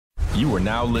You are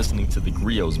now listening to the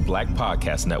Grio's Black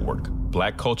Podcast Network,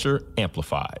 Black Culture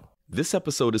Amplified. This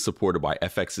episode is supported by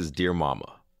FX's Dear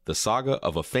Mama, the saga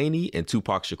of Afeni and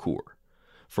Tupac Shakur.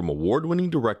 From award-winning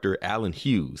director Alan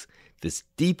Hughes, this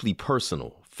deeply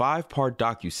personal 5-part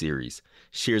docuseries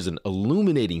shares an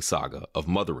illuminating saga of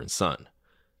mother and son.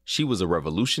 She was a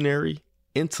revolutionary,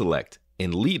 intellect,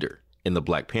 and leader in the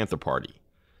Black Panther Party.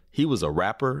 He was a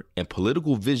rapper and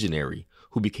political visionary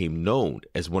who became known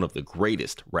as one of the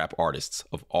greatest rap artists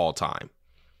of all time.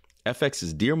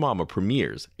 FX's Dear Mama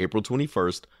premieres April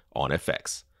 21st on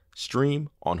FX. Stream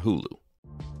on Hulu.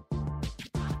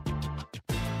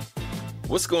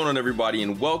 What's going on, everybody,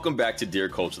 and welcome back to Dear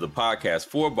Culture, the podcast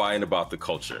for, by, and about the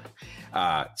culture.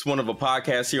 It's one of a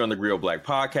podcast here on the Grio Black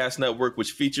Podcast Network,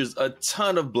 which features a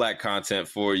ton of Black content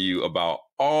for you about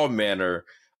all manner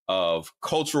of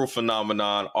cultural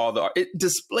phenomenon. It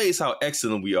displays how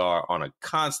excellent we are on a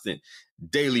constant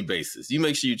daily basis. You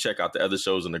make sure you check out the other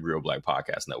shows on the Grio Black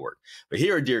Podcast Network. But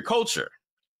here at Dear Culture,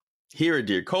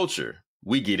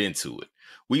 we get into it.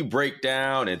 We break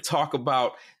down and talk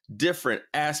about different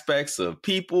aspects of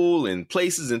people and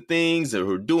places and things that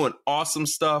are doing awesome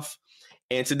stuff.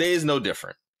 And today is no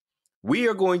different. We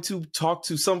are going to talk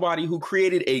to somebody who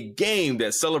created a game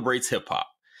that celebrates hip hop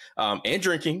and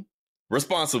drinking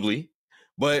responsibly,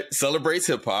 but celebrates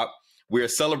hip hop. We're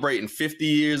celebrating 50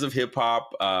 years of hip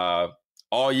hop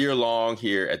all year long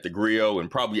here at the Grio and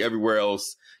probably everywhere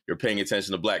else you're paying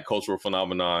attention to Black cultural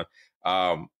phenomenon.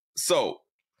 So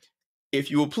if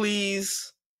you will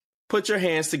please put your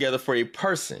hands together for a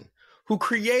person who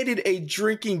created a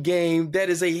drinking game that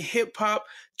is a hip hop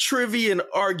trivia and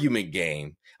argument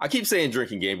game. I keep saying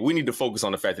drinking game, but we need to focus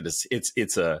on the fact that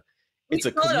it's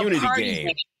a community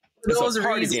game. It's a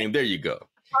party game. There you go.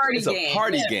 It's a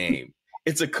party game.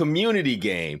 It's a community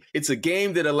game. It's a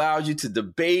game that allows you to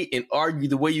debate and argue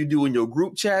the way you do in your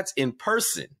group chats in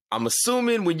person. I'm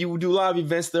assuming when you do live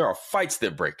events, there are fights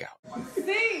that break out.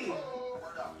 See,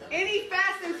 any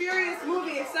Fast and Furious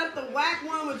movie except the whack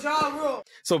one with Ja Rule.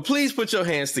 So please put your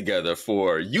hands together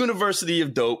for University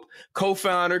of Dope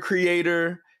co-founder,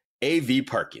 creator, A.V.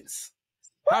 Perkins.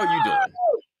 How are you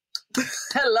doing?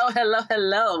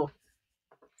 Hello.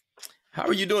 How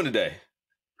are you doing today?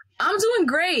 I'm doing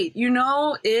great. You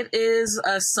know, it is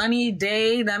a sunny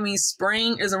day. That means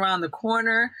spring is around the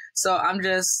corner. So I'm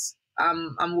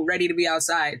ready to be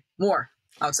outside. More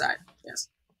outside. Yes.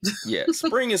 Yeah,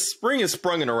 spring is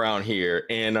sprunging around here,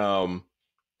 and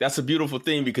that's a beautiful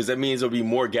thing because that means there'll be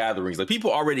more gatherings. Like,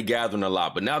 people already gathering a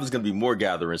lot, but now there's going to be more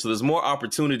gatherings. So there's more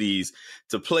opportunities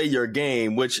to play your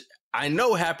game, which I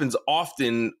know happens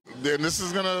often. Then this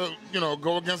is gonna,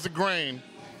 go against the grain,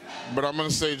 but I'm gonna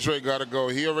say Drake got to go.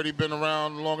 He already been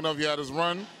around long enough. He had his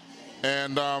run,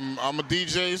 and I'm a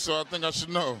DJ, so I think I should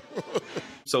know.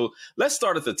 So let's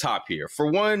start at the top here.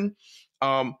 For one,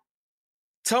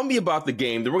 tell me about the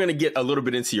game. Then we're going to get a little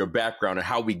bit into your background and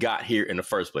how we got here in the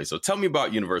first place. So tell me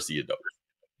about University of Dope.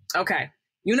 Okay.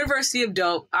 University of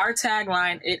Dope, our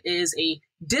tagline, it is a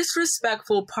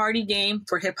disrespectful party game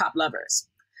for hip hop lovers.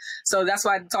 So that's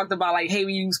why I talked about, like, hey,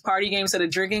 we use party games instead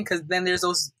of drinking, because then there's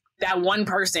that one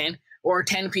person or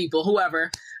 10 people,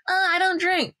 whoever. I don't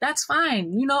drink. That's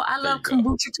fine. I love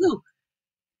kombucha too.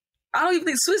 I don't even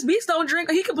think Swiss Beats don't drink.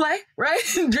 He can play, right?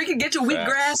 Drink and get your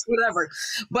wheatgrass, whatever.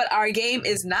 But our game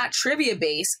is not trivia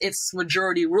based. It's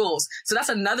majority rules. So that's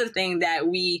another thing that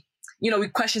we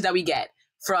questions that we get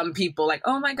from people like,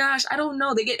 oh my gosh, I don't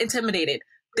know. They get intimidated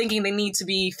thinking they need to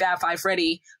be Fab Five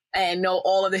Freddy and know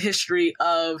all of the history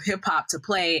of hip hop to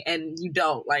play. And you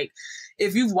don't. Like,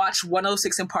 if you've watched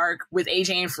 106 in Park with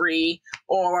AJ and Free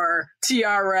or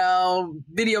TRL,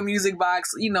 Video Music Box,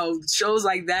 shows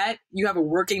like that, you have a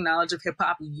working knowledge of hip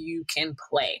hop, you can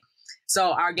play.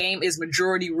 So our game is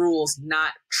majority rules,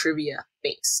 not trivia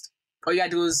based. All you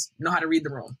gotta do is know how to read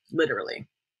the room, literally.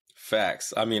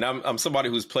 Facts. I mean, I'm somebody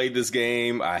who's played this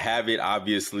game. I have it,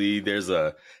 obviously. There's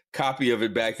a copy of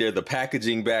it back there, the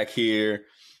packaging back here.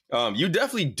 You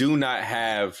definitely do not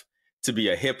have to be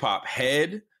a hip hop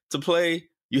head to play.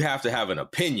 You have to have an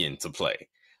opinion to play.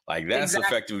 Like, that's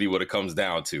effectively what it comes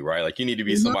down to, right? Like, you need to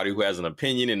be somebody who has an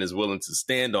opinion and is willing to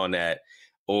stand on that,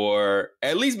 or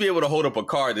at least be able to hold up a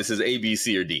card that says A, B,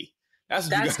 C, or D. That's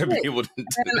what you got to be able to do.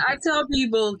 And I tell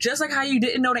people, just like how you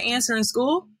didn't know the answer in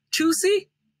school, choose C.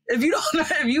 If you don't know,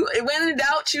 when in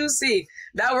doubt, choose C.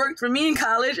 That worked for me in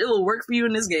college. It will work for you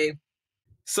in this game.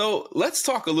 So let's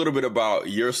talk a little bit about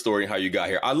your story and how you got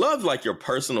here. I love, like, your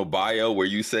personal bio where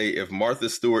you say, if Martha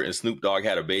Stewart and Snoop Dogg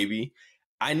had a baby.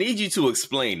 I need you to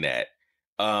explain that.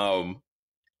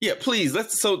 Yeah, please.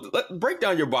 Let's break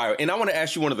down your bio. And I want to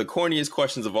ask you one of the corniest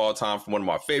questions of all time from one of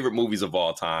my favorite movies of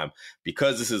all time,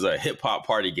 because this is a hip hop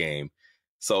party game.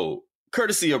 So,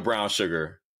 courtesy of Brown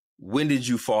Sugar, when did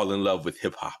you fall in love with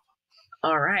hip hop?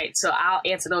 All right. So I'll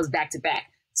answer those back to back.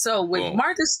 So with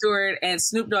Martha Stewart and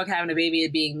Snoop Dogg having a baby,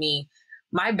 it being me,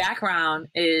 my background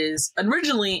is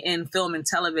originally in film and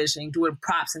television, doing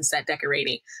props and set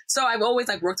decorating. So I've always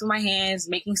like worked with my hands,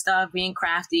 making stuff, being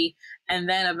crafty. And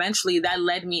then eventually that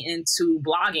led me into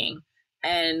blogging.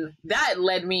 And that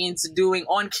led me into doing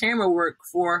on-camera work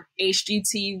for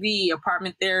HGTV,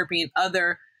 Apartment Therapy, and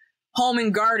other home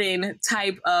and garden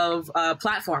type of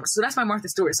platforms. So that's my Martha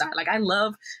Stewart side. Like I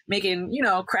love making,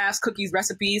 crafts, cookies,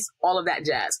 recipes, all of that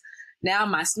jazz. Now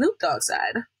my Snoop Dogg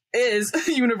side is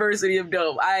University of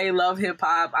Dope. I love hip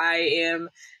hop. I am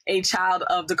a child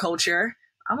of the culture.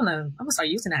 I'm gonna start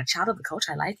using that, child of the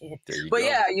culture. I like it. But go.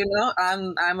 Yeah,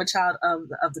 I'm a child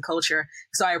of the culture.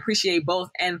 So I appreciate both.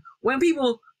 And when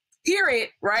people hear it,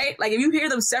 right? Like if you hear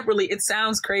them separately, it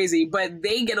sounds crazy, but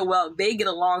they get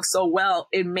along so well,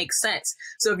 it makes sense.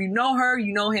 So if you know her,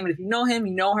 you know him. And if you know him,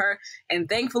 you know her. And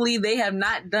thankfully, they have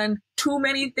not done too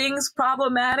many things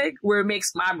problematic where it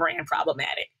makes my brand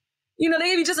problematic. They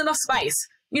give you just enough spice,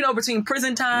 between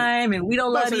Prison Time and We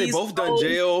Don't Love These. They both done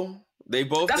jail. They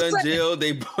both done jail.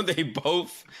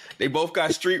 They both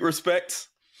got street respect.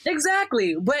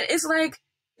 Exactly. But it's like,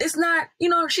 it's not,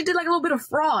 she did like a little bit of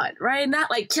fraud, right?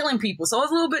 Not like killing people. So it's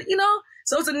a little bit,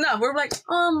 so it's enough. We're like,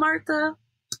 oh, Martha,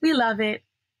 we love it.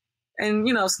 And,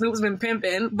 Snoop's been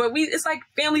pimping, but it's like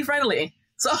family friendly.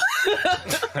 So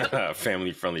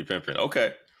family friendly pimping.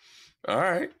 Okay. All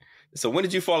right. So when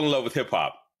did you fall in love with hip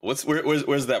hop?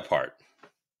 Where's that part?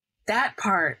 That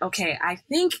part. Okay. I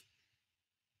think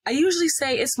I usually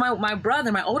say it's my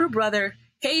brother, my older brother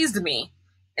hazed me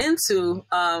into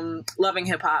loving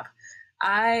hip hop.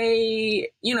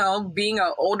 Being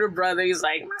an older brother, he's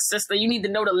like, my sister, you need to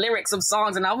know the lyrics of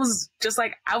songs. And I was just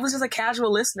a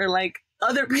casual listener like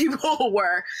other people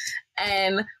were.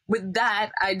 And with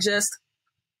that, I just,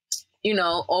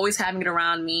 always having it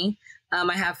around me.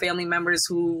 I have family members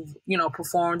who,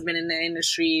 performed, been in the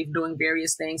industry, doing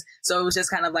various things. So it was just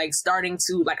kind of like starting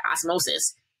to like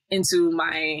osmosis into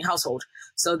my household.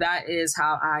 So that is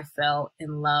how I fell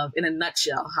in love, in a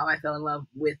nutshell, how I fell in love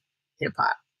with hip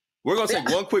hop. We're going to take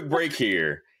one quick break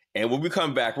here. And when we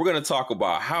come back, we're going to talk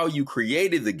about how you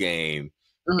created the game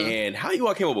and how you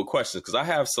all came up with questions, because I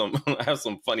have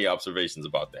some funny observations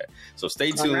about that. So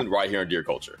stay tuned right here on Dear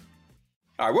Culture.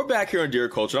 All right, we're back here on Dear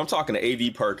Culture. I'm talking to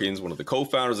A.V. Perkins, one of the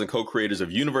co-founders and co-creators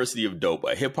of University of Dope,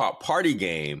 a hip-hop party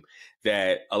game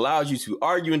that allows you to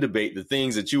argue and debate the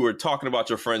things that you were talking about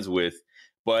your friends with,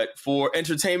 but for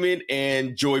entertainment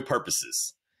and joy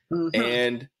purposes.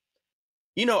 And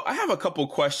I have a couple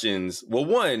questions. Well,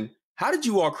 one, how did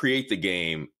you all create the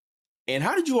game? And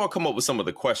how did you all come up with some of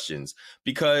the questions?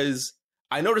 Because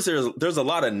I noticed there's a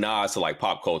lot of nods to like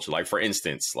pop culture. Like, for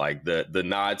instance, like the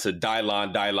nod to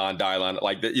Dylon,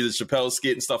 like the Chappelle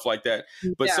skit and stuff like that.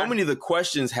 But so many of the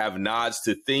questions have nods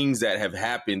to things that have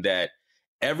happened that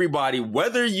everybody,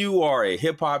 whether you are a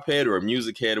hip hop head or a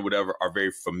music head or whatever, are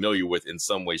very familiar with in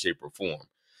some way, shape, or form.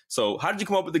 So how did you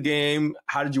come up with the game?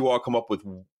 How did you all come up with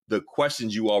the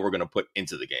questions you all were going to put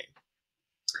into the game?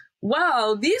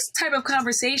 Well, these type of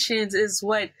conversations is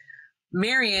what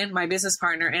Marion, my business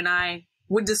partner, and I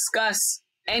would discuss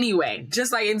anyway.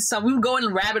 Just like we would go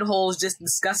in rabbit holes just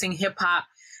discussing hip hop.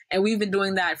 And we've been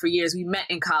doing that for years. We met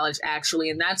in college, actually.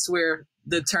 And that's where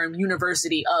the term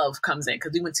University of comes in,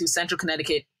 because we went to Central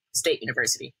Connecticut State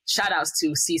University. Shout outs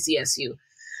to CCSU.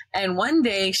 And one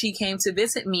day she came to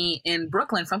visit me in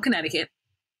Brooklyn from Connecticut.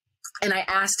 And I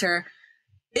asked her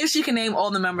if she can name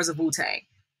all the members of Wu-Tang.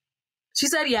 She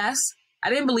said yes. I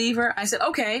didn't believe her. I said,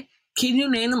 okay, can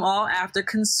you name them all after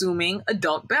consuming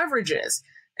adult beverages?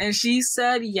 And she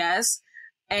said yes.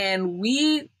 And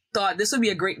we thought this would be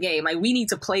a great game. Like, we need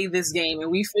to play this game. And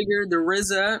we figured the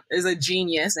RZA is a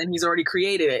genius and he's already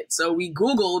created it. So we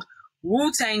Googled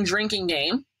Wu-Tang drinking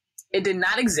game. It did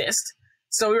not exist.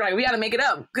 So we were like, we got to make it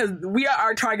up because we are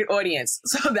our target audience.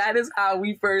 So that is how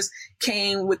we first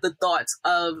came with the thoughts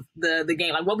of the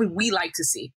game. Like, what would we like to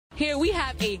see? Here we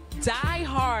have a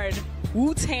die-hard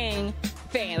Wu-Tang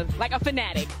fan, like a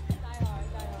fanatic.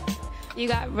 You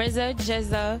got RZA,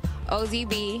 Jizza,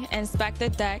 OZB, Inspector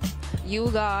Deck,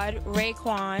 U-God,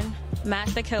 Raekwon,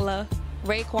 Master Killer,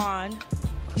 Raekwon.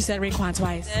 You said Raekwon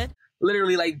twice.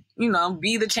 Literally, like,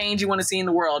 be the change you want to see in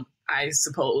the world, I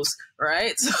suppose,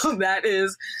 right? So that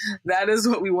is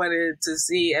what we wanted to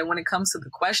see. And when it comes to the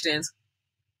questions,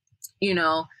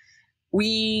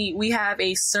 we have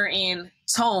a certain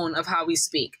tone of how we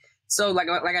speak. So like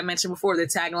I mentioned before, the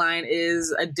tagline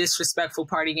is a disrespectful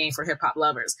party game for hip hop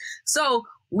lovers. So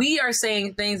we are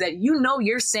saying things that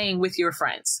you're saying with your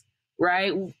friends,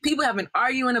 right? People have been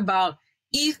arguing about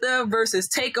Ether versus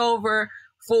Takeover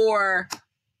for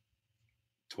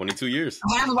 22 years,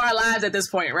 half of our lives at this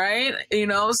point, right?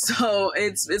 So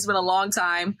it's been a long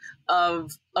time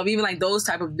of even like those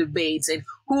type of debates and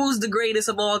who's the greatest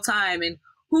of all time and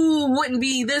who wouldn't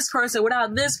be this person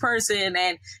without this person.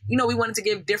 And, we wanted to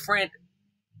give different,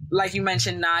 like you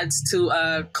mentioned, nods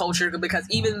to culture, because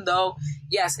even though,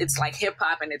 yes, it's like hip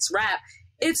hop and it's rap,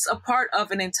 it's a part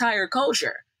of an entire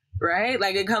culture, right?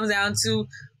 Like it comes down to,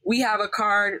 we have a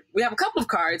couple of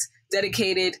cards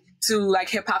dedicated to like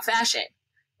hip hop fashion,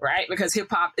 right? Because hip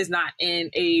hop is not in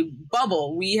a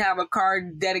bubble. We have a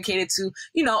card dedicated to,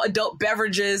 adult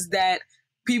beverages that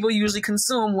people usually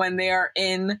consume when they're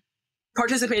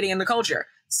participating in the culture.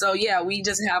 So yeah, we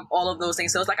just have all of those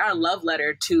things. So it's like our love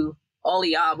letter to all of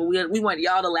y'all, but we want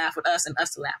y'all to laugh with us and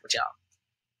us to laugh with y'all.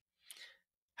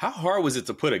 How hard was it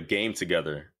to put a game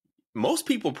together? Most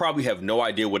people probably have no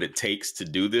idea what it takes to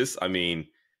do this. I mean,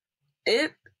 I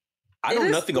know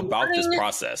nothing about this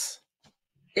process.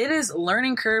 It is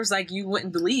learning curves like you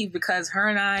wouldn't believe, because her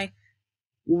and I,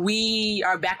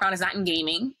 our background is not in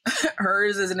gaming.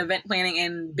 Hers is in event planning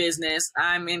and business.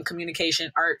 I'm in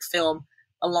communication, art, film,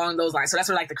 along those lines. So that's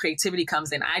where like the creativity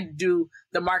comes in. I do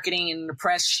the marketing and the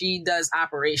press. She does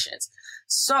operations.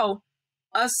 So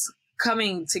us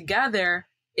coming together,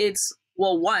 it's,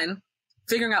 well, one,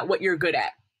 figuring out what you're good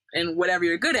at, and whatever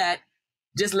you're good at,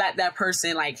 just let that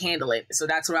person like handle it. So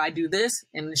that's where I do this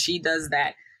and she does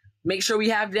that. Make sure we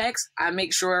have decks. I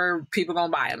make sure people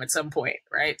gonna buy them at some point,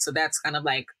 right? So that's kind of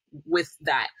like with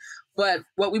that. But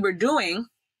what we were doing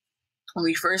when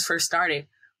we first started,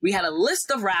 we had a list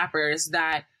of rappers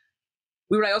that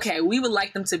we were like, okay, we would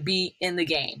like them to be in the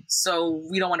game, so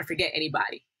we don't want to forget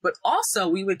anybody. But also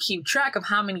we would keep track of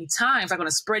how many times, like on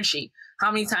a spreadsheet, how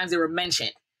many times they were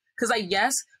mentioned. Because like,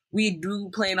 yes, we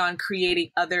do plan on creating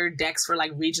other decks for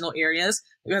like regional areas,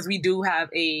 because we do have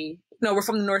we're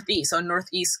from the Northeast, so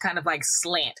Northeast kind of like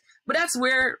slant. But that's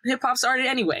where hip hop started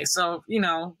anyway. So,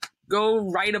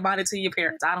 go write about it to your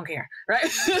parents. I don't care, right?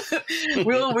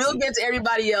 We'll get to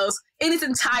everybody else in its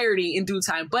entirety in due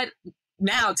time. But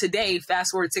now, today,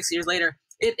 fast forward 6 years later,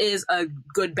 it is a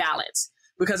good balance,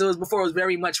 because it was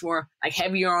very much more like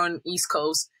heavier on East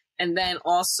Coast. And then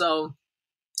also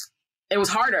it was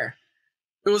harder.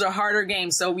 It was a harder game.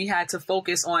 So we had to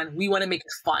focus on, we want to make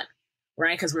it fun,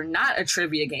 right? Because we're not a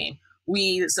trivia game.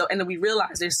 And then we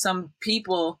realized there's some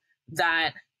people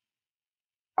that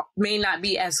may not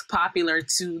be as popular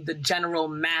to the general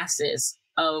masses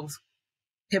of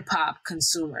hip hop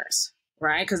consumers,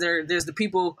 right? Because there's the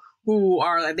people who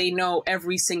are like, they know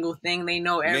every single thing. They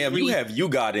know every. Ma'am, you have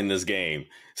YouGot in this game,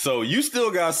 so you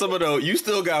still got some of those. You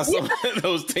still got some of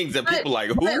those things that people like.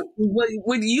 Who?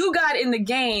 With YouGot in the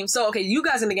game, so okay,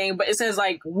 YouGot's in the game, but it says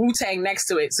like Wu-Tang next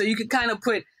to it, so you could kind of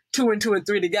put 2 and 2 and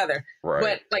 3 together. Right.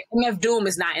 But like MF Doom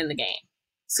is not in the game.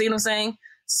 See what I'm saying?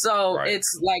 So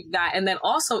It's like that. And then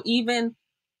also, even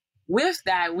with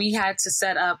that, we had to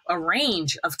set up a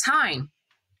range of time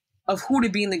of who to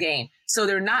be in the game. So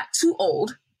they're not too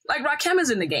old. Like Rakim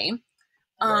is in the game.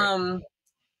 Right.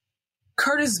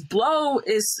 Curtis Blow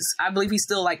is, I believe he's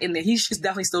still like in there. He should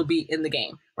definitely still be in the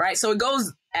game. Right. So it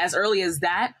goes as early as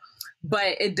that,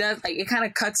 but it does, like, it kind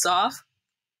of cuts off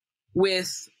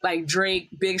with like Drake,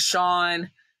 Big Sean,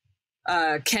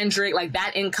 Kendrick, like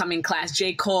that incoming class,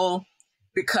 J. Cole,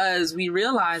 because we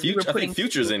realized we were putting, I think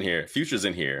Future's in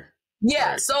here. Yeah,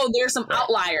 right. So there's some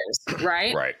outliers,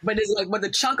 right? Right. But it's like, but the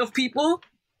chunk of people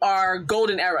are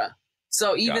golden era.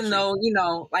 So even though,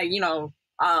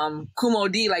 Kumo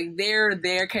D, like they're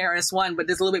there, KRS-One, but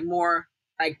there's a little bit more,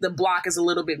 like the block is a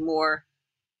little bit more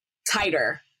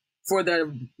tighter for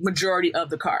the majority of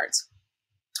the cards.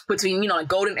 Between, like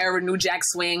Golden Era, New Jack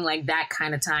Swing, like that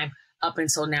kind of time up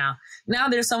until now. Now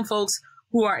there's some folks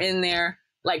who are in there,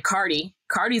 like Cardi.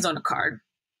 Cardi's on the card.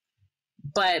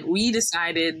 But we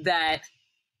decided that,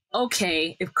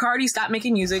 okay, if Cardi stopped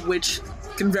making music, which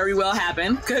can very well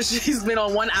happen because she's been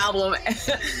on one album,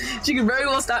 she can very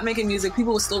well stop making music.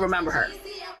 People will still remember her.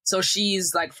 So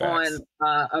she's like Facts.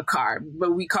 On a card,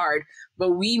 but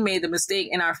we made the mistake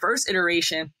in our first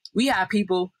iteration. We have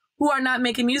people who are not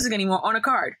making music anymore on a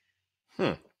card.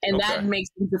 And that makes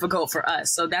it difficult for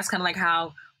us. So that's kind of like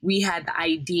how we had the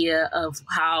idea of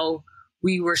how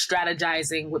we were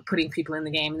strategizing with putting people in the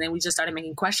game. And then we just started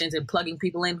making questions and plugging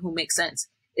people in who make sense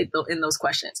in those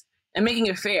questions and making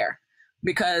it fair.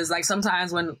 Because like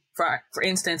sometimes when, for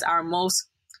instance, our most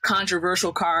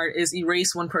controversial card is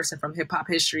erase one person from hip hop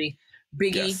history,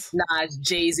 Biggie, Yes. Nas,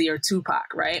 Jay-Z, or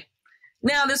Tupac, right?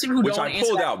 Now, there's people who Which don't I answer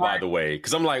pulled that out, by part. the way,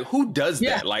 because I'm like, who does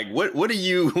Yeah. that? Like, what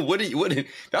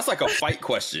that's like a fight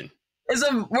question.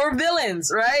 We're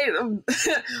villains, right?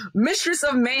 Mistress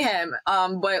of mayhem.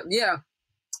 But yeah,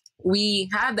 we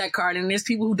have that card, and there's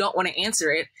people who don't want to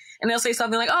answer it, and they'll say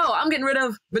something like, "Oh, I'm getting rid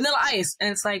of Vanilla Ice,"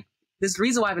 and it's like, there's a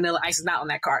reason why Vanilla Ice is not on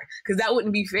that card, because that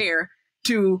wouldn't be fair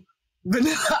to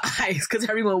Vanilla Ice, because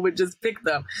everyone would just pick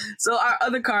them. So our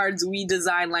other cards we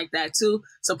design like that too.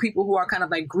 So people who are kind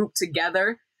of like grouped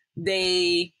together,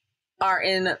 they are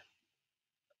in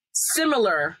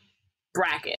similar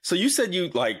bracket. So you said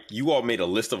you all made a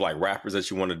list of like rappers that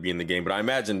you wanted to be in the game, but I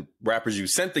imagine rappers you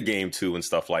sent the game to and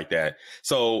stuff like that.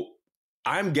 So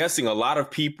I'm guessing a lot of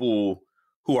people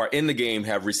who are in the game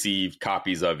have received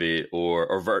copies of it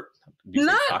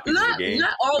Not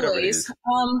always.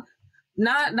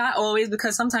 Not always,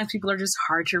 because sometimes people are just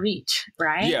hard to reach,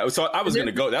 right? Yeah, so I was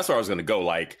gonna go. That's where I was gonna go.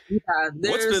 Like,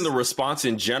 what's been the response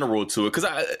in general to it? Because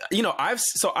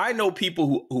I know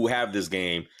people who have this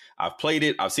game. I've played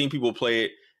it. I've seen people play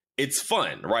it. It's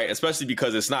fun, right? Especially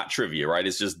because it's not trivia, right?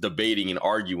 It's just debating and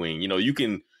arguing. You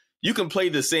can play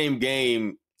the same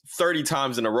game 30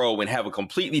 times in a row and have a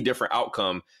completely different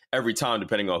outcome every time,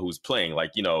 depending on who's playing.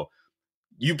 Like,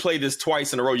 you play this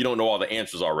twice in a row, you don't know all the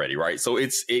answers already, right? So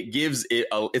it's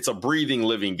a breathing,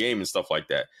 living game and stuff like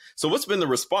that. So what's been the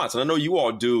response? And I know you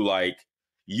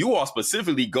all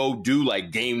specifically go do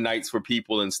like game nights for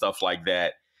people and stuff like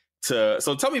that. So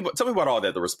tell me about all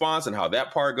that, the response and how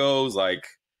that part goes. Like,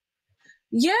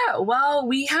 yeah, well,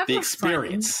 we have the a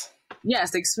experience. Friend.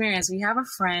 Yes, the experience. We have a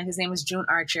friend. His name is June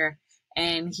Archer,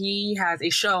 and he has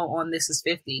a show on This Is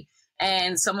 50.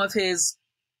 And some of his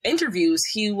interviews,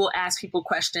 he will ask people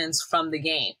questions from the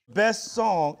game. Best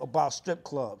song about strip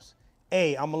clubs.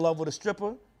 A, I'm in love with a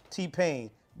stripper, T-Pain.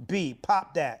 B,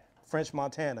 Pop That, French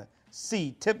Montana.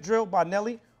 C, Tip Drill by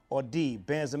Nelly. Or D,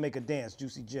 Bands That Make a Dance,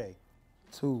 Juicy J.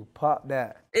 2, Pop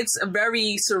That. It's a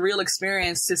very surreal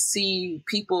experience to see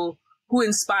people who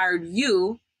inspired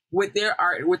you with their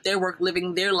art, with their work,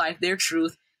 living their life, their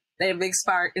truth. They've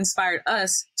inspired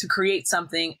us to create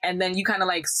something, and then you kind of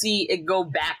like see it go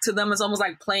back to them. It's almost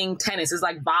like playing tennis. It's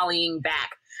like volleying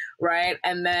back, right?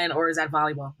 And then, or is that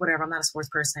volleyball? Whatever. I'm not a sports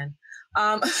person.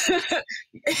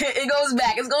 It goes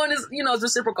back. It's going, it's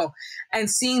reciprocal. And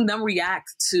seeing them react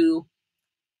to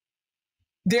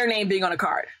their name being on a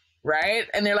card, right?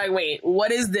 And they're like, wait,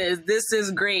 what is this? This is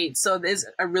great. So there's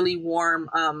a really warm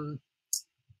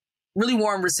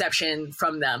reception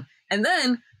from them. And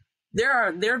then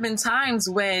there have been times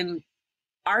when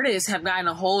artists have gotten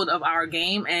a hold of our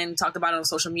game and talked about it on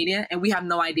social media, and we have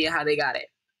no idea how they got it.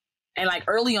 And like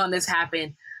early on this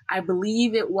happened, I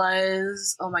believe it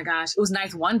was, oh my gosh, it was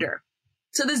Ninth Wonder.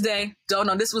 To this day, don't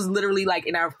know. This was literally like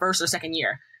in our first or second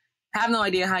year. Have no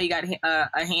idea how he got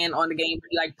a hand on the game.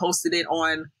 He like posted it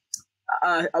on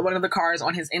one of the cards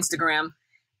on his Instagram.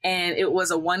 And it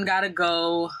was a One Gotta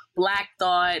Go, Black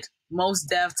Thought, Mos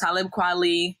Def, Talib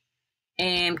Kweli,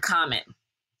 and Common,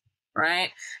 right?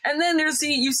 And then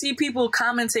you see people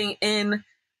commenting in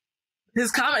his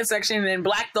comment section, and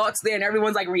Black Thought's there, and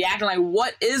everyone's like reacting like,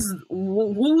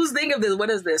 who's thinking of this?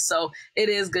 What is this? So it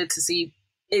is good to see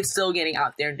it's still getting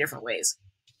out there in different ways.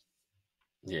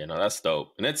 Yeah, no, that's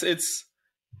dope. And that's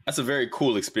a very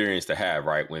cool experience to have,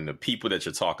 right? When the people that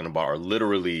you're talking about are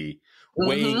literally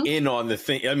weighing in on the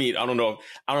thing. I mean, I don't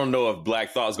know if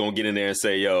Black Thought's gonna get in there and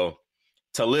say, yo,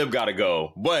 Talib gotta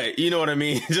go, but you know what I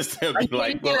mean? Just to be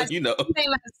like, well, He may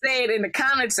not say it in the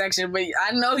comment section, but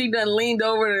I know he done leaned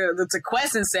over to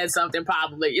Quest and said something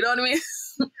probably. You know what I mean?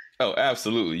 Oh,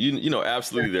 absolutely. You know,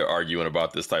 absolutely they're arguing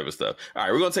about this type of stuff. All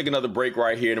right, we're going to take another break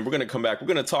right here, and we're going to come back. We're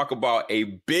going to talk about a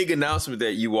big announcement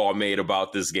that you all made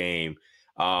about this game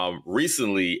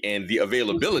recently and the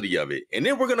availability of it. And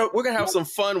then we're gonna have some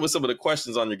fun with some of the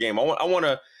questions on your game. I want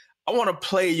to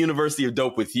play University of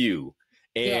Dope with you.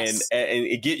 And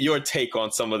get your take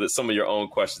on some of your own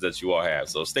questions that you all have.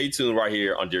 So stay tuned right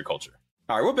here on Dear Culture.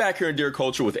 All right, we're back here in Dear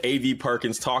Culture with A.V.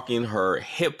 Perkins talking her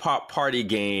hip hop party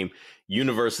game,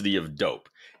 University of Dope.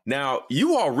 Now,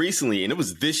 you all recently, and it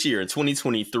was this year in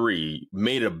 2023,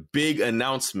 made a big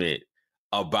announcement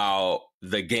about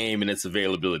the game and its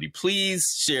availability. Please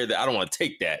share that. I don't want to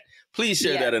take that. Please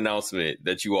share that announcement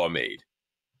that you all made.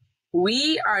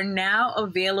 We are now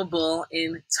available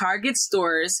in Target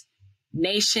stores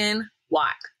nationwide.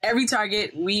 Every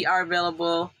Target, we are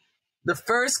available. The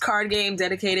first card game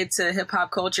dedicated to hip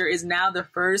hop culture is now the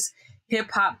first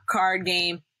hip hop card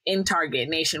game in Target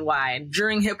nationwide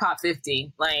during Hip Hop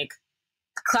 50. Like,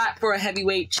 clap for a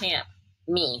heavyweight champ,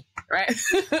 me, right?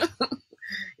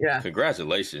 Yeah.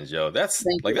 Congratulations, yo. That's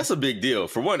Thank you. that's a big deal.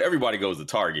 For one, everybody goes to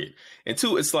Target. And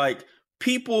two, it's like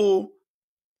people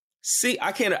see,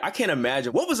 I can't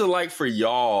imagine. What was it like for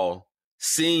y'all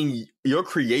seeing your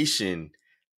creation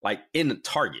like in the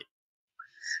Target?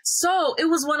 So it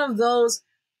was one of those,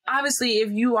 obviously,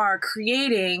 if you are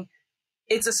creating,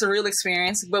 it's a surreal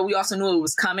experience, but we also knew it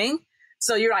was coming.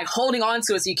 So you're like holding on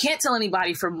to it. So you can't tell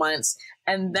anybody for months.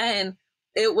 And then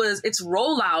its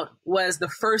rollout was the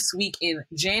first week in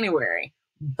January.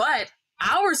 But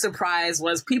our surprise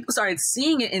was people started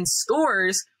seeing it in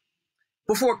stores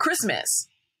before Christmas.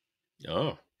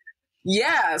 Oh.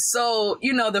 Yeah. So,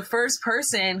 the first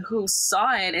person who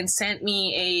saw it and sent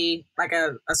me a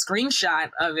screenshot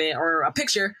of it or a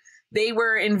picture, they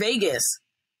were in Vegas.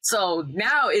 So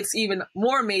now it's even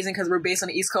more amazing because we're based on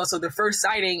the East Coast. So the first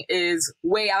sighting is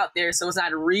way out there. So it's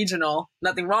not regional.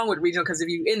 Nothing wrong with regional because if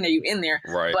you're in there, you're in there.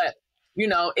 Right. But,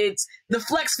 it's the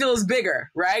flex feels bigger,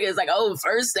 right? It's like, oh,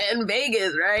 first in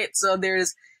Vegas, right? So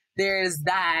there's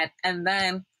that. And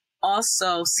then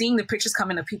also seeing the pictures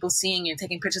coming of people seeing it,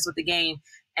 taking pictures with the game.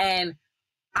 And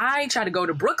I tried to go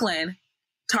to Brooklyn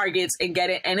Targets and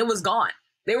get it, and it was gone.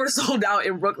 They were sold out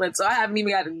in Brooklyn. So I haven't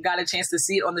even got a chance to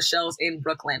see it on the shelves in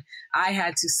Brooklyn. I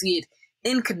had to see it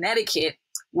in Connecticut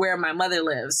where my mother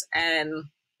lives. And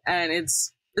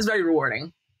it's very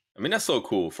rewarding. I mean, that's so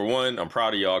cool. For one, I'm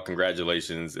proud of y'all.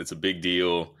 Congratulations. It's a big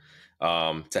deal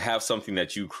to have something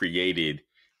that you created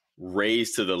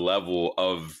raised to the level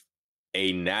of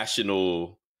a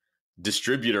national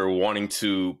distributor wanting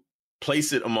to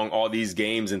place it among all these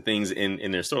games and things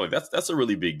in their store. Like that's a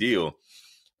really big deal.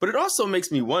 But it also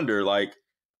makes me wonder, like,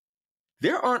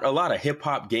 there aren't a lot of hip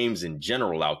hop games in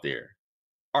general out there,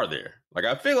 are there? Like,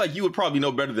 I feel like you would probably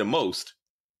know better than most.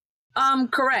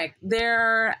 Correct.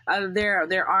 There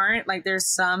aren't. Like,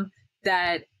 there's some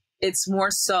that it's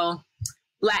more so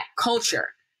Black culture,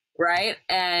 right?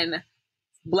 And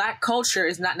Black culture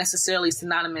is not necessarily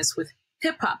synonymous with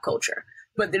hip hop culture,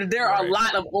 but there are a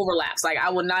lot of overlaps. Like,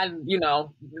 I will not,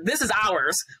 this is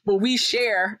ours, but we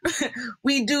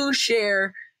do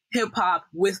share hip hop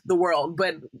with the world,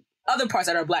 but other parts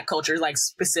that are Black culture, like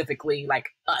specifically like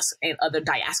us and other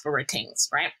diaspora things,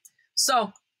 right?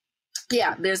 So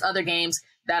yeah, there's other games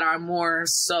that are more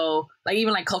so like,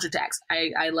 even like Culture Tax.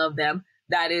 I love them.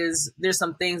 There's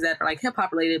some things that are like hip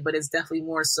hop related, but it's definitely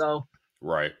more so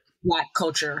right Black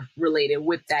culture related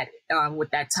with that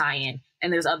tie-in.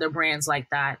 And there's other brands like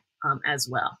that as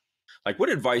well. Like, what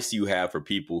advice do you have for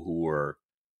people who are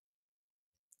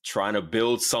trying to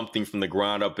build something from the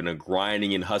ground up and are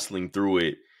grinding and hustling through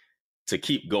it to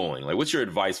keep going? Like, what's your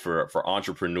advice for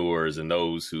entrepreneurs and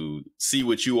those who see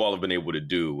what you all have been able to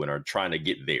do and are trying to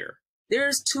get there?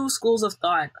 There's two schools of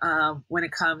thought when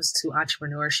it comes to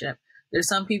entrepreneurship. There's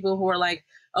some people who are like,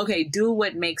 okay, do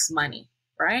what makes money,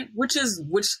 right? Which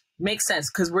makes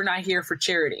sense because we're not here for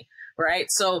charity, right?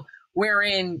 So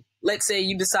wherein, let's say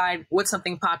you decide what's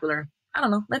something popular. I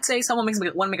don't know. Let's say someone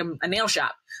want to make a nail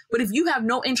shop. But if you have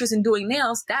no interest in doing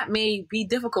nails, that may be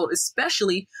difficult,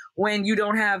 especially when you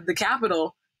don't have the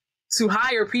capital to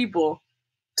hire people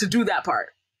to do that part.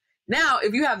 Now,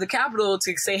 if you have the capital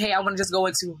to say, hey, I want to just go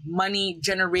into money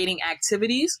generating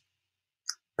activities,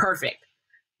 perfect.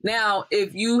 Now,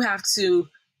 if you have to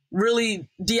really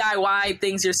DIY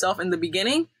things yourself in the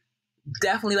beginning,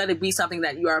 definitely let it be something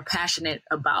that you are passionate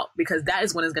about, because that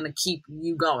is when it's going to keep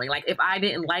you going. Like, if I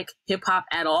didn't like hip hop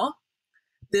at all,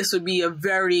 this would be a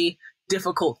very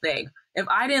difficult thing. If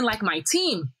I didn't like my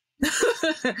team,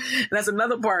 that's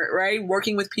another part, right?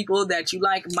 Working with people that you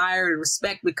like, admire, and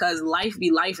respect, because life be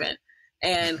lifing.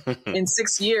 And in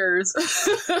 6 years,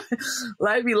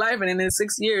 life be lifing. And in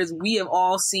 6 years, we have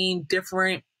all seen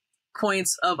different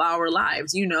points of our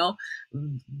lives,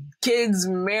 kids,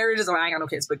 marriages. Well, I ain't got no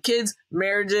kids, but kids,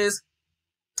 marriages,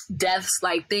 deaths,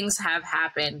 like things have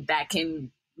happened that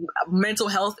can, mental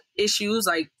health issues,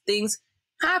 like things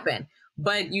happen,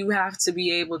 but you have to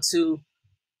be able to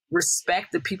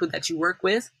respect the people that you work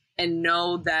with and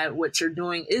know that what you're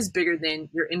doing is bigger than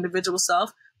your individual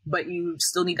self, but you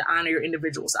still need to honor your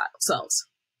individual selves.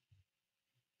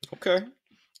 Okay.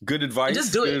 Good advice.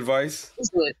 Just do it. Good advice.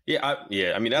 Just do it.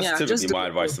 Yeah. I mean, that's typically my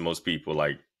advice to most people.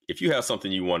 Like, if you have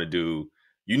something you want to do,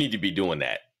 you need to be doing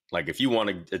that. Like, if you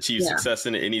want to achieve success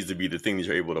in it, it needs to be the thing that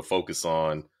you're able to focus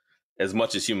on as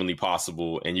much as humanly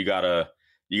possible. And you gotta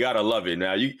love it.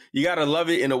 Now, you gotta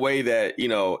love it in a way that,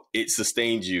 it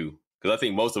sustains you. Because I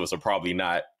think most of us are probably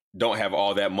don't have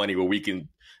all that money where we can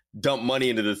dump money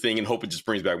into the thing and hope it just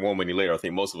brings back more money later. I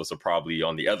think most of us are probably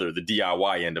on the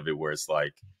DIY end of it, where it's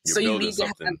like you're building you need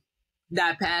something. To have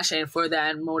that passion for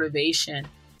that motivation.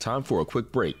 Time for a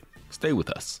quick break. Stay with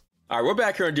us. All right, we're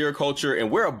back here on Dear Culture, and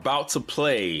we're about to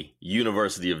play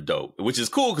University of Dope, which is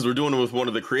cool because we're doing it with one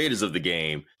of the creators of the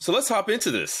game. So let's hop into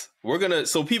this.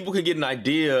 So people can get an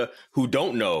idea who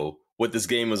don't know what this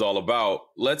game is all about.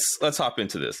 Let's hop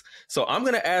into this. So I'm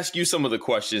going to ask you some of the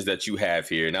questions that you have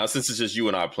here. Now, since it's just you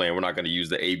and I playing, we're not going to use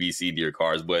the ABC Dear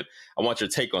cards, but I want your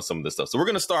take on some of this stuff. So we're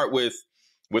going to start with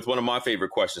one of my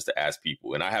favorite questions to ask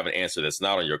people, and I have an answer that's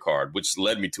not on your card, which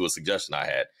led me to a suggestion I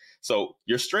had. So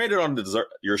you're stranded on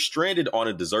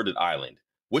a deserted island.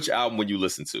 Which album would you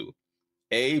listen to?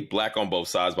 A, Black on Both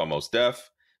Sides by Mos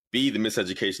Def. B, The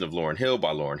Miseducation of Lauryn Hill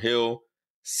by Lauryn Hill.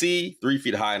 C, 3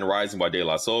 Feet High and Rising by De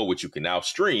La Soul, which you can now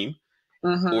stream.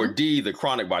 Or D, The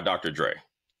Chronic by Dr. Dre.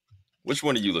 Which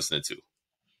one are you listening to?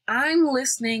 I'm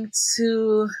listening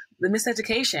to The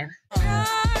Miseducation.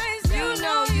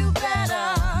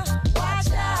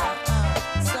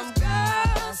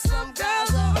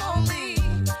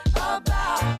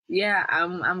 Yeah,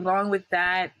 I'm going with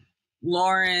that.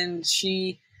 Lauren,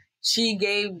 she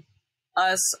gave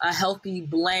us a healthy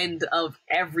blend of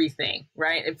everything,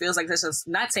 right? It feels like this is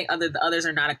not saying the others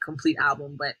are not a complete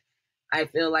album, but I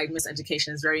feel like Miseducation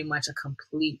is very much a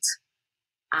complete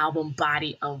album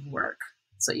body of work.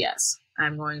 So yes,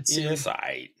 I'm going to. Yes,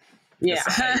 I. Yeah.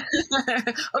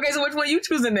 Okay, so which one are you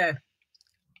choosing then?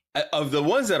 Of the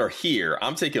ones that are here,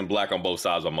 I'm taking Black on Both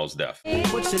Sides by Mos Def.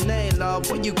 What's your name, love?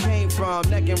 Where you came from?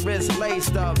 Neck and wrist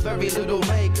laced up, very little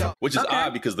makeup. Which is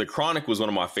odd because The Chronic was one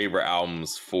of my favorite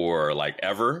albums for like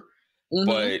ever.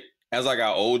 But as I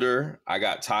got older, I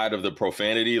got tired of the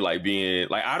profanity, like being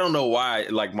like, I don't know why,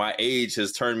 like my age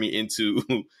has turned me into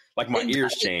like my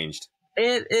ears changed.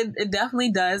 It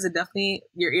definitely does.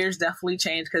 Your ears definitely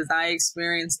change because I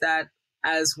experienced that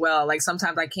as well. Like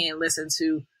sometimes I can't listen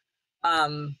to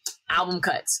album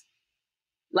cuts,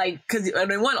 like because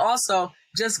also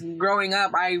just growing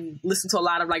up I listened to a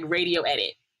lot of like radio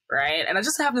edit, right? And I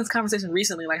just having this conversation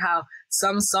recently, like how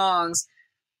some songs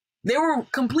they were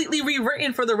completely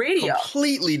rewritten for the radio,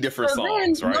 completely different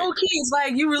songs, right? No keys,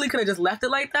 like you really could have just left it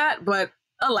like that, but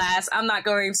alas, I'm not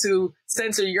going to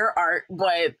censor your art.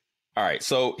 But all right,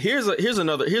 so here's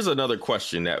another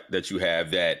question that you have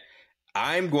that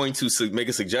I'm going to make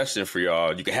a suggestion for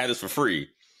y'all. You can have this for free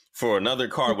for another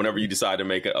card whenever you decide to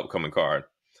make an upcoming card.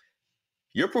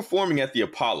 You're performing at the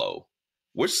Apollo.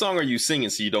 Which song are you singing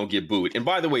so you don't get booed? And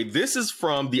by the way, this is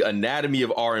from the Anatomy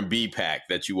of R&B pack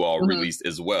that you all released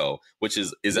as well, which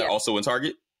is that also in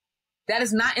Target? That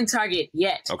is not in Target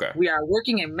yet. Okay. We are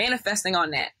working and manifesting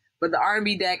on that. But the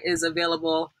R&B deck is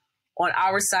available on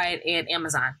our site and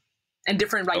Amazon and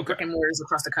different brick and mortars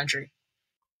across the country.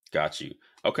 Got you.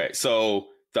 Okay, so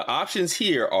the options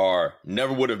here are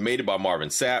Never Would Have Made It by Marvin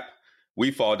Sapp,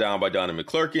 We Fall Down by Donnie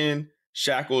McClurkin,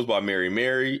 Shackles by Mary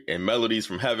Mary, and Melodies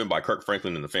from Heaven by Kirk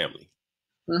Franklin and the Family.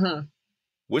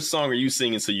 Which song are you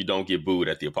singing so you don't get booed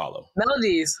at the Apollo?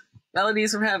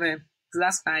 Melodies from Heaven, because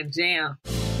that's my jam.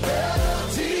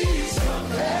 Melodies from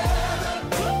Heaven.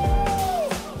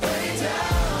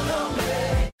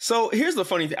 So here's the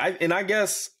funny thing, I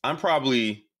guess I'm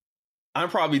probably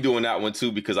doing that one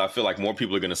too because I feel like more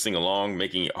people are going to sing along,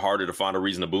 making it harder to find a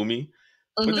reason to boo me.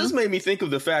 But this made me think of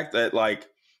the fact that, like,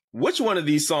 which one of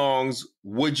these songs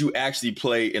would you actually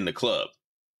play in the club,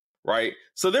 right?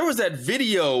 So there was that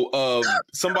video of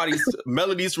somebody's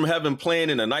Melodies from Heaven playing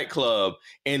in a nightclub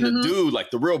and the dude, like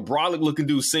the real brolic looking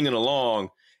dude singing along.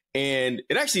 And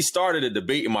it actually started a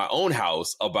debate in my own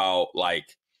house about like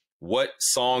what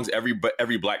songs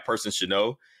every black person should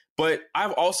know. But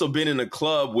I've also been in a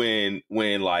club when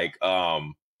like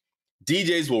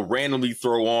DJs will randomly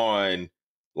throw on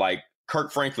like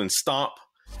Kirk Franklin Stomp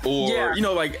or, you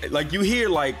know, like you hear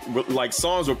like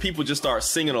songs where people just start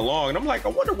singing along. And I'm like, I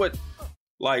wonder what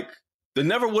like the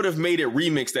Never Would Have Made It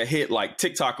remix that hit like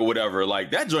TikTok or whatever,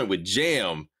 like that joint would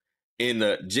jam in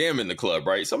the club,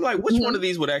 right? So I'm like, which one of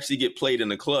these would actually get played in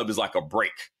the club is like a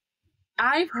break?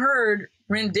 I've heard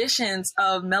renditions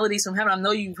of Melodies from Heaven. I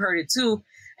know you've heard it too.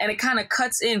 And it kind of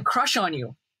cuts in Crush on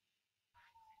You.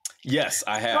 Yes,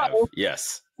 I have.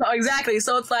 Yes. So exactly.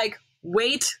 So it's like,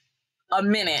 wait a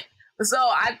minute. So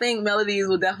I think Melodies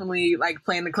will definitely like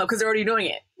play in the club because they're already doing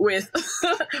it with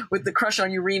with the Crush on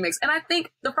You remix. And I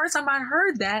think the first time I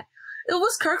heard that, it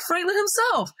was Kirk Franklin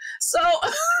himself. So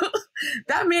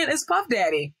that man is Puff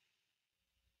Daddy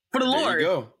for the Lord. There you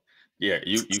go. Yeah,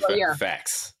 you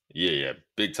facts. Yeah,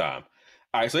 big time.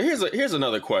 All right, so here's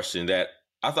another question that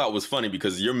I thought was funny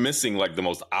because you're missing like the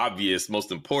most obvious,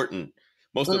 most important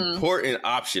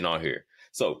option on here.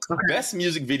 So best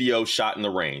music video shot in the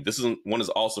rain. This one is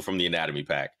also from the Anatomy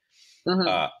pack.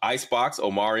 Icebox,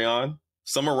 Omarion,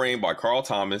 Summer Rain by Carl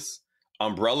Thomas,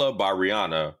 Umbrella by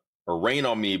Rihanna, or Rain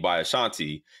on Me by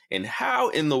Ashanti? And how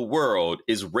in the world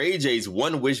is Ray J's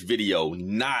One Wish video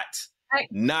not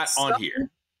on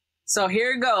here? So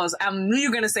here it goes. I knew you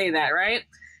were going to say that, right?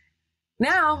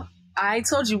 Now, I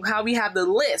told you how we have the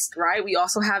list, right? We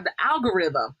also have the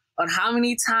algorithm on how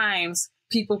many times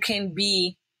people can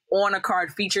be on a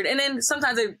card featured. And then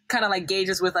sometimes it kind of like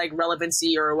gauges with like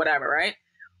relevancy or whatever, right?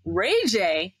 Ray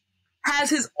J has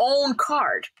his own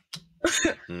card.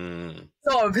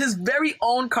 So his very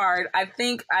own card, I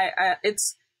think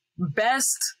it's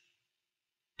best.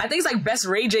 I think it's like best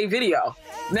Ray J video.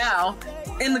 Now,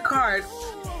 in the card,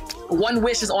 One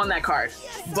Wish is on that card.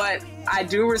 But I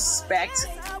do respect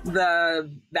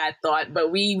that thought,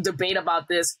 but we debate about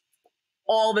this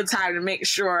all the time to make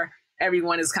sure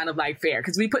everyone is kind of like fair,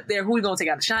 because we put there who we gonna take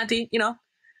out, Ashanti,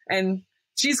 and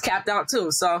she's capped out too.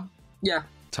 So yeah.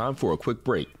 Time for a quick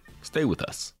break. Stay with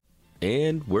us.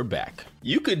 And we're back.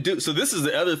 So this is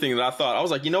the other thing that I thought. I was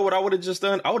like, you know what I would have just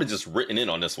done? I would have just written in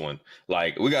on this one.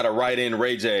 Like, we got to write in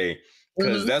Ray J,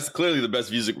 because that's clearly the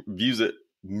best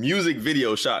music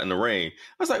video shot in the rain.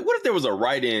 I was like, what if there was a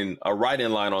write-in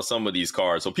line on some of these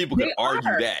cards so people could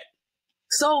argue that?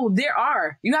 So there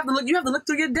are. You have to look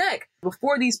through your deck.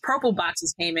 Before these purple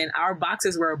boxes came in, our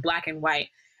boxes were black and white.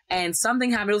 And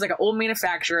something happened. It was like an old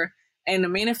manufacturer, and the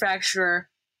manufacturer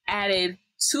added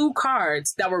 2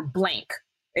 cards that were blank.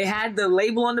 It had the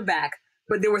label on the back,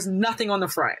 but there was nothing on the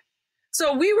front.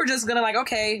 So we were just gonna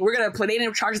okay, we're gonna play. They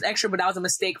didn't charge us extra, but that was a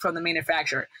mistake from the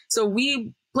manufacturer. So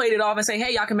we played it off and say,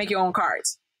 hey, y'all can make your own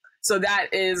cards. So that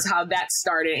is how that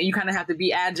started. And you kind of have to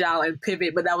be agile and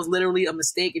pivot, but that was literally a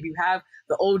mistake. If you have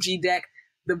the OG deck,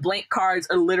 the blank cards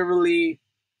are literally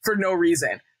for no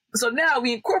reason. So now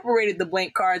we incorporated the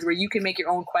blank cards where you can make your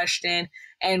own question,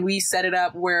 and we set it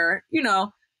up where,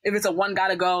 if it's a one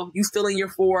gotta go, you fill in your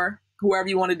 4, whoever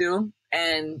you want to do,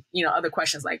 and, other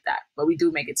questions like that. But we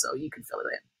do make it so you can fill it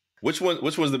in. Which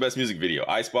one's the best music video?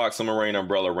 Icebox, Summer Rain,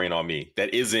 Umbrella, Rain on Me.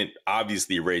 That isn't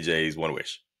obviously Ray J's One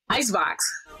Wish. Icebox.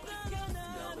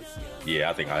 Yeah,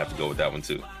 I think I have to go with that one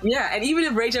too. Yeah, and even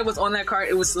if Ray J was on that card,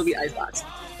 it would still be Icebox.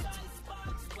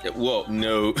 Well,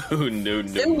 no.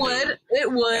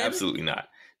 It would. Absolutely not.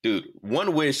 Dude,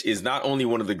 One Wish is not only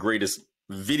one of the greatest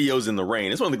videos in the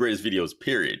rain, it's one of the greatest videos,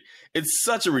 period. It's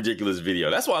such a ridiculous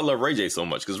video. That's why I love Ray J so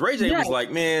much, because Ray J was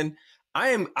like, man, I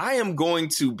am going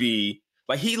to be,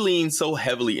 like, he leaned so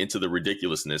heavily into the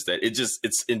ridiculousness that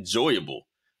it's enjoyable.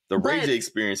 The Ray J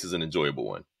experience is an enjoyable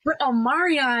one. But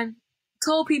Omarion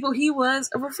told people he was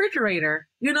a refrigerator.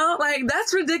 Like,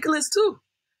 that's ridiculous too.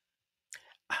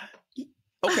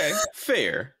 Okay,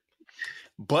 fair.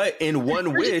 But in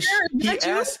One Wish, he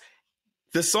asked,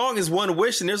 the song is One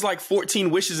Wish, and there's like 14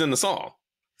 wishes in the song.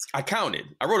 I counted.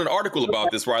 I wrote an article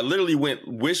about this where I literally went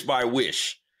wish by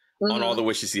wish on all the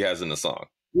wishes he has in the song.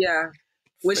 Yeah.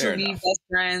 Wish Fair would be enough. best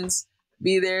friends,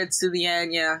 be there to the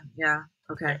end. Yeah.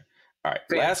 Okay. All right.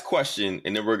 Fair. Last question,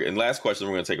 and then we're going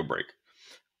to take a break.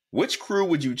 Which crew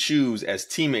would you choose as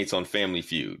teammates on Family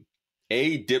Feud?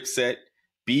 A, Dipset,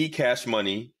 B, Cash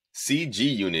Money, C, G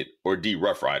Unit, or D,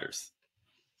 Rough Riders?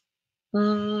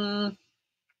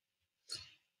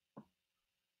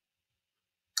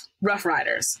 Rough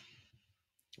Riders.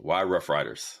 Why Rough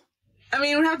Riders? I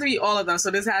mean, it would have to be all of them. So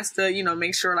this has to,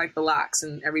 make sure like the locks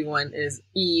and everyone is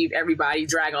Eve, everybody,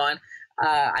 Dragon.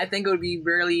 I think it would be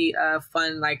really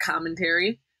fun, like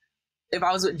commentary. If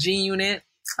I was with G Unit,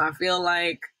 I feel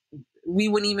like we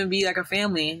wouldn't even be like a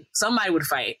family. Somebody would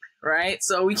fight, right?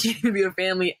 So we can't even be a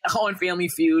family on Family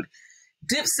Feud.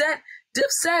 Dipset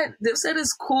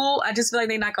is cool. I just feel like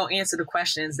they're not gonna answer the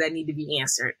questions that need to be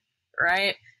answered,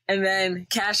 right? And then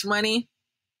Cash Money,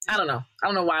 I don't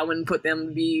know why I wouldn't put them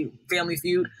to be Family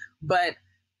Feud, but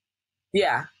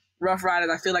yeah, Rough Riders.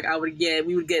 I feel like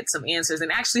we would get some answers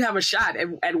and actually have a shot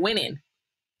at winning.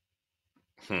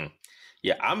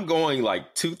 Yeah, I'm going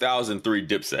like 2003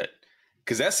 Dipset,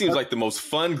 because that seems like the most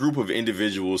fun group of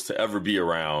individuals to ever be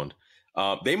around.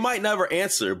 They might never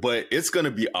answer, but it's going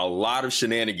to be a lot of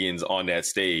shenanigans on that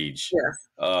stage.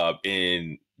 Yeah.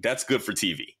 And that's good for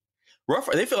TV.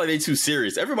 They feel like they're too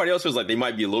serious. Everybody else feels like they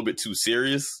might be a little bit too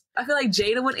serious. I feel like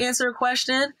Jada would answer a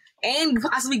question and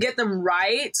possibly get them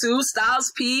right too. Styles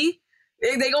P,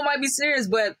 they might be serious,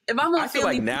 but if I'm on I feel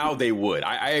like now they would.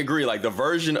 I agree. Like the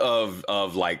version of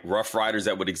like Rough Riders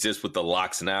that would exist with the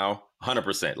locks now,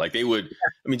 100%. Like they would.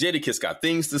 I mean, Jadakiss got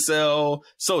things to sell.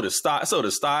 So does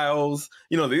Styles.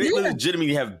 They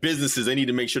legitimately have businesses. They need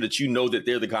to make sure that that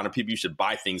they're the kind of people you should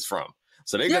buy things from.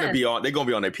 So they're gonna be on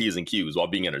their P's and Q's while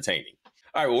being entertaining.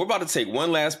 All right, well, we're about to take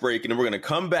one last break, and then we're going to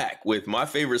come back with my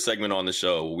favorite segment on the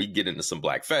show. We get into some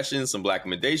Black fashion, some Black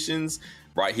recommendations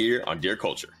right here on Dear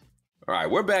Culture. All right,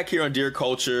 we're back here on Dear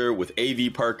Culture with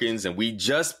AV Perkins, and we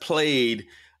just played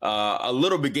a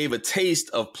little bit, gave a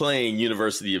taste of playing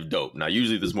University of Dope. Now,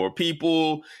 usually there's more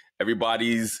people,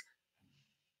 everybody's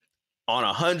on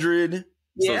 100,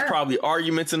 so it's probably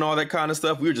arguments and all that kind of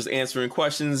stuff. We were just answering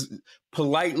questions,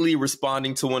 politely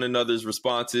responding to one another's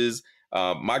responses.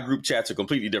 My group chats are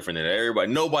completely different than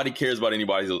everybody. Nobody cares about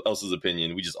anybody else's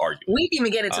opinion. We just argue. We didn't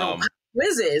even get into the pop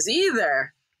quizzes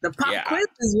either. The pop quiz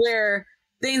is where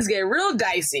things get real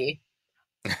dicey.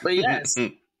 But yes.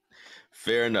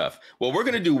 Fair enough. Well, we're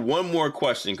going to do one more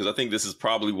question because I think this is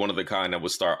probably one of the kind that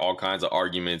would start all kinds of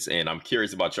arguments. And I'm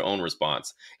curious about your own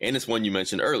response. And it's one you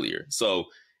mentioned earlier. So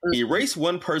erase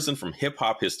one person from hip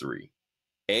hop history.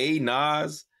 A,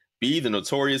 Nas. B, the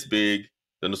Notorious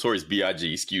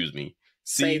B.I.G., excuse me.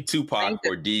 C, Tupac,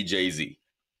 or D, Jay-Z.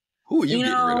 Who are you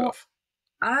getting rid of?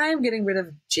 I'm getting rid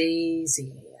of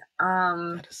Jay-Z.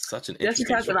 That is such an interesting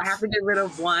just because if I have to get rid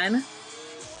of one,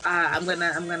 I'm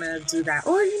gonna do that.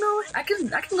 Or you know, I can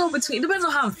go between. It depends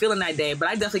on how I'm feeling that day, but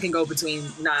I definitely can go between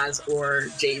Nas or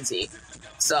Jay-Z.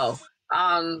 So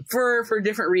for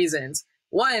different reasons.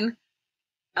 One,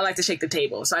 I like to shake the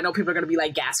table, so I know people are gonna be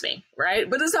like gasping, right?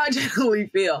 But that's how I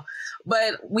generally feel.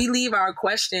 But we leave our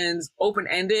questions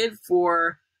open-ended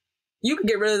for you can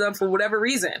get rid of them for whatever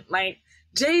reason. Like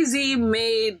Jay-Z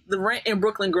made the rent in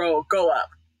Brooklyn go up.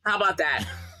 How about that?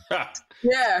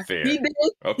 Yeah, fair. He did.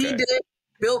 Okay. He did.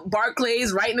 Built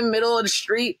Barclays right in the middle of the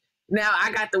street. Now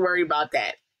I got to worry about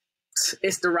that.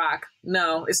 It's The Rock.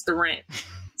 No, it's the rent.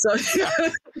 So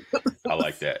I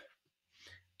like that.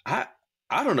 I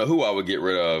don't know who I would get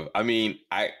rid of. I mean,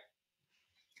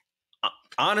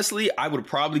 honestly, I would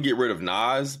probably get rid of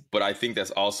Nas, but I think that's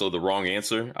also the wrong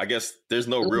answer. I guess there's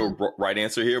no real right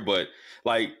answer here, but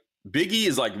like Biggie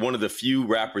is like one of the few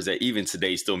rappers that even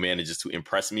today still manages to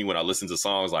impress me when I listen to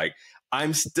songs. Like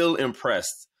I'm still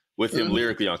impressed with him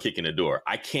lyrically on Kicking the Door.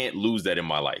 I can't lose that in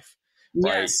my life.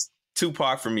 Yes. Right?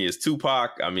 Tupac for me is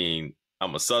Tupac. I mean,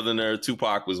 I'm a Southerner.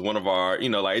 Tupac was one of our,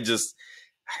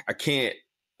 I can't,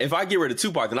 if I get rid of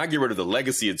Tupac, then I get rid of the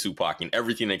legacy of Tupac and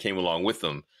everything that came along with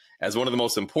him as one of the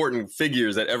most important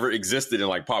figures that ever existed in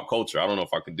like pop culture. I don't know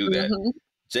if I can do that.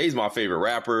 Jay's my favorite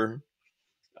rapper.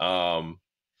 Man,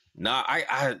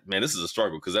 this is a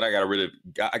struggle because then I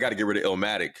got to get rid of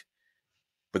Illmatic,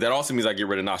 but that also means I get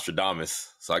rid of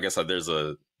Nostradamus. So I guess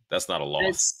that's not a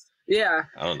loss. I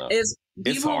don't know.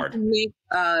 It's hard. Make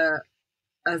a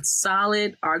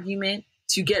solid argument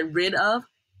to get rid of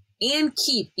and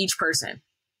keep each person.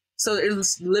 So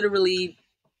it's literally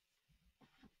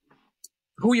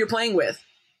who you're playing with.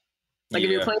 Like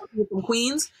if you're playing with people from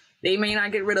Queens, they may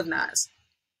not get rid of Nas.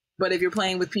 But if you're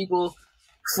playing with people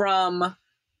from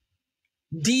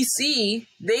DC,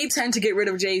 they tend to get rid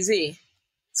of Jay-Z.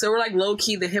 So we're like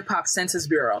low-key the Hip-Hop Census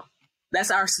Bureau. That's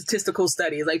our statistical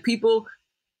studies. Like people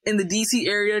in the DC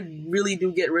area really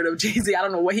do get rid of Jay-Z. I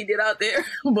don't know what he did out there,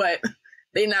 but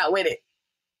they not with it.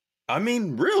 I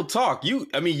mean, real talk. You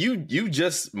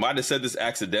just might have said this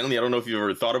accidentally. I don't know if you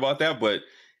ever thought about that, but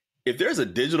if there's a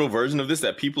digital version of this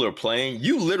that people are playing,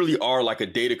 you literally are like a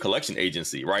data collection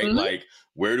agency, right? Like,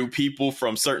 where do people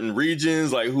from certain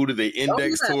regions, like who do they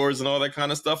index towards and all that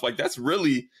kind of stuff? Like, that's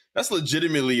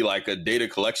legitimately like a data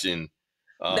collection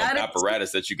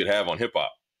apparatus that you could have on hip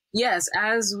hop. Yes,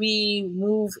 as we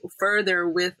move further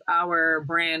with our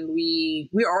brand,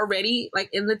 we're already like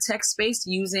in the tech space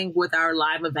using with our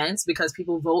live events because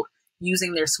people vote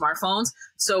using their smartphones.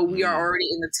 So we are already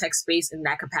in the tech space in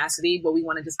that capacity, but we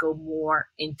want to just go more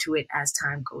into it as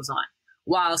time goes on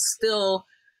while still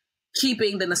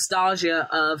keeping the nostalgia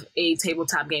of a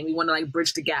tabletop game. We want to like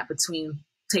bridge the gap between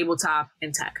tabletop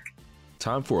and tech.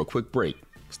 Time for a quick break.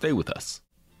 Stay with us.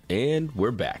 And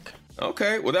we're back.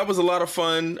 Okay, well, that was a lot of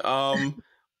fun.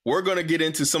 We're going to get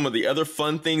into some of the other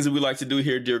fun things that we like to do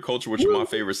here, Dear Culture, which are my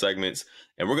favorite segments.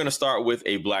 And we're going to start with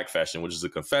a Blackfession, which is a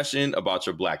confession about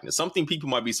your blackness. Something people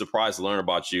might be surprised to learn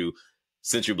about you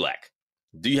since you're black.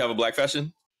 Do you have a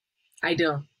Blackfession? I do.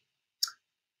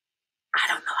 I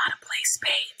don't know how to play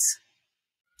spades.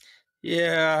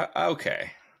 Yeah,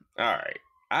 okay. All right.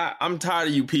 I'm tired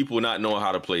of you people not knowing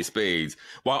how to play spades,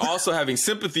 while also having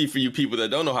sympathy for you people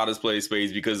that don't know how to play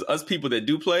spades, because us people that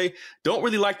do play don't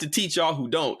really like to teach y'all who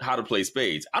don't how to play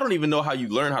spades. I don't even know how you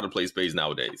learn how to play spades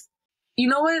nowadays. You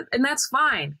know what? And that's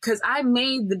fine, because I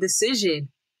made the decision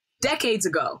decades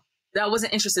ago that I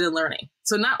wasn't interested in learning.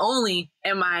 So not only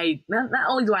do I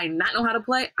not know how to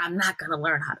play, I'm not going to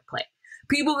learn how to play.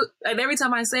 People, and every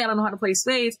time I say I don't know how to play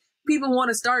spades, people want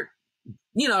to start,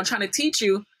 trying to teach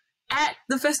you. at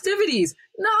the festivities.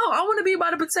 No, I want to be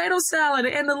by the potato salad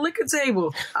and the liquor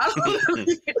table. I don't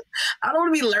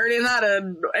want to be learning how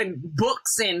to and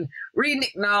books and reading.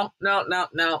 No.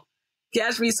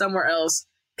 Catch me somewhere else.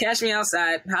 Catch me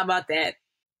outside. How about that?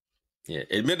 Yeah,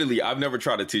 admittedly, I've never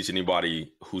tried to teach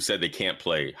anybody who said they can't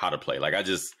play how to play. Like,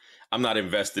 I'm not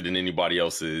invested in anybody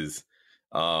else's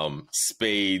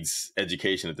spades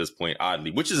education at this point,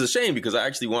 oddly, which is a shame because I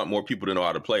actually want more people to know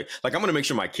how to play. Like, I'm going to make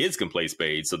sure my kids can play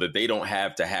spades so that they don't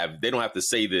have to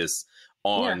say this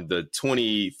on the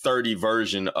 2030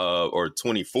 version of, or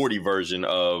 2040 version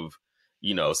of,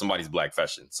 somebody's black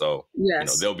fashion. So,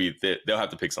 they'll have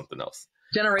to pick something else.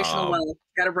 Generational wealth.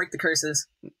 Got to break the curses.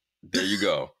 There you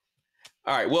go.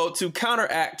 All right. Well, to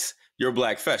counteract your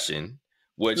black fashion,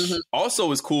 which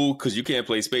also is cool because you can't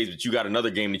play spades, but you got another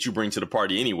game that you bring to the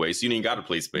party anyway, so you ain't got to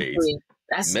play spades.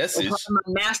 That's Message. My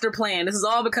master plan. This is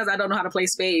all because I don't know how to play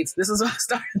spades. This is why I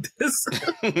started this.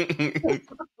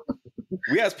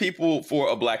 We ask people for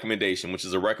a black recommendation, which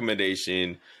is a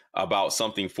recommendation about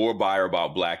something for bi or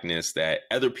about blackness that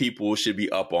other people should be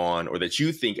up on, or that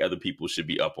you think other people should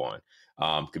be up on.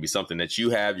 Could be something that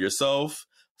you have yourself,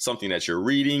 something that you're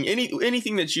reading,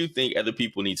 anything that you think other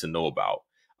people need to know about.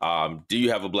 Do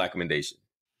you have a black recommendation?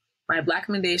 My black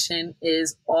recommendation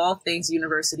is all things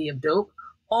University of Dope,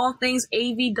 all things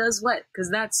AV Does What, because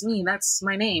that's me. That's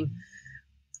my name.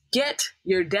 Get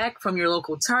your deck from your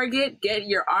local Target. Get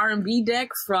your R&B deck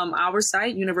from our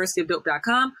site,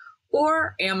 universityofdope.com,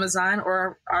 or Amazon,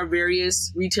 or our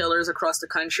various retailers across the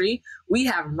country. We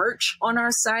have merch on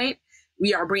our site.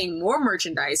 We are bringing more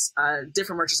merchandise,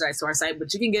 different merchandise to our site,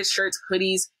 but you can get shirts,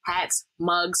 hoodies, hats,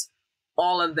 mugs,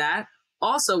 all of that.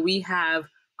 Also, we have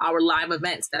our live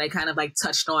events that I kind of like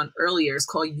touched on earlier. It's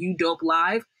called You Dope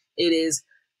Live. It is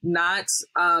not,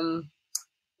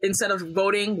 instead of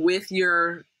voting with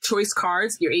your choice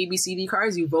cards, your ABCD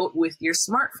cards, you vote with your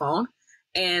smartphone.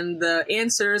 And the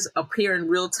answers appear in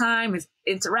real time. It's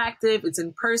interactive. It's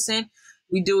in person.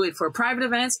 We do it for private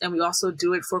events, and we also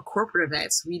do it for corporate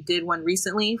events. We did one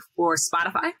recently for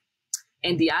Spotify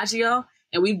and Diageo,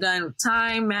 and we've done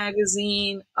Time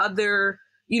Magazine, other,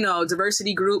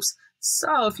 diversity groups.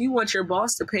 So if you want your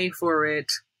boss to pay for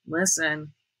it,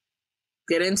 listen,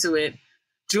 get into it.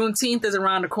 Juneteenth is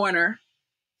around the corner.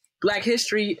 Black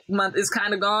History Month is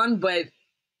kind of gone, but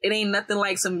it ain't nothing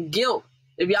like some guilt.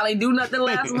 If y'all ain't do nothing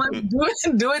last month,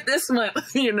 do it this month,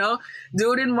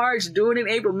 Do it in March, do it in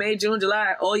April, May, June,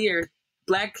 July, all year.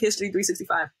 Black History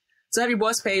 365. So have your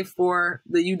boss pay for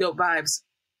the You Dope vibes,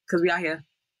 because we out here.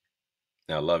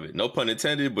 I love it. No pun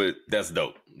intended, but that's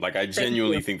dope. Like, I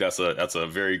genuinely think that's a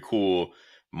very cool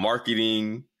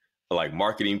marketing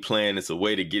plan. It's a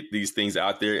way to get these things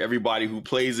out there. Everybody who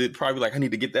plays it probably like, I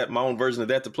need to get my own version of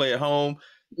that to play at home.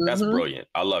 That's brilliant.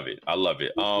 I love it.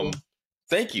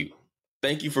 Thank you.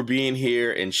 Thank you for being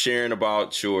here and sharing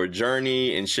about your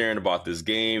journey and sharing about this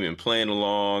game and playing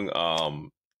along.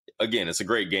 Again, it's a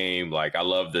great game. Like, I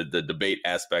love the debate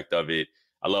aspect of it.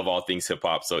 I love all things hip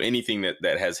hop. So anything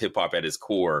that has hip hop at its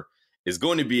core is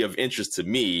going to be of interest to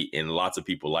me and lots of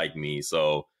people like me.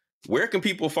 So where can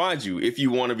people find you if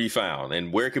you want to be found?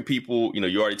 And where can people,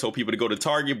 you already told people to go to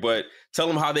Target, but tell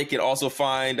them how they can also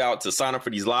find out to sign up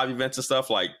for these live events and stuff.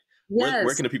 Like,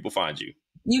 where can the people find you?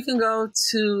 You can go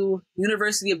to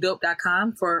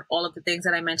universityofdope.com for all of the things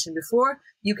that I mentioned before.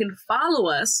 You can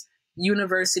follow us,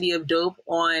 University of Dope,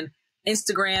 on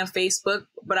Instagram, Facebook,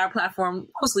 but our platform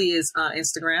mostly is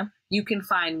Instagram. You can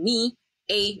find me,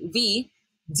 AVDoesWhat,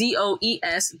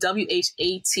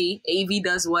 AV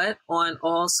Does What, on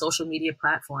all social media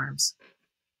platforms.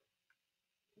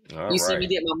 See me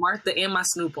get my Martha and my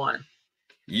Snoop on.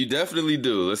 You definitely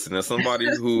do. Listen, as somebody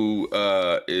who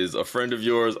is a friend of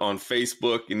yours on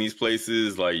Facebook in these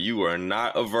places, like, you are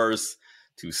not averse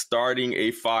to starting a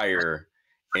fire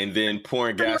and then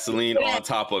pouring gasoline on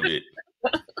top of it.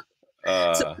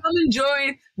 So come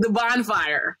enjoy the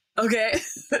bonfire, okay?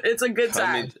 It's a good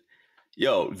time.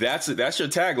 That's your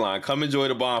tagline. Come enjoy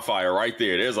the bonfire right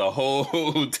there. There's a whole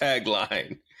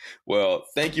tagline. Well,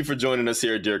 thank you for joining us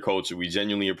here at Dear Culture. We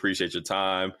genuinely appreciate your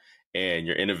time and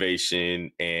your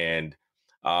innovation, and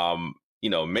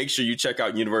make sure you check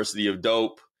out University of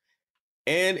Dope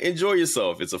and enjoy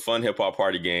yourself. It's a fun hip hop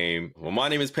party game. Well, my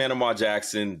name is Panama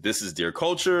Jackson. This is Dear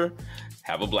Culture.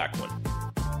 Have a black one.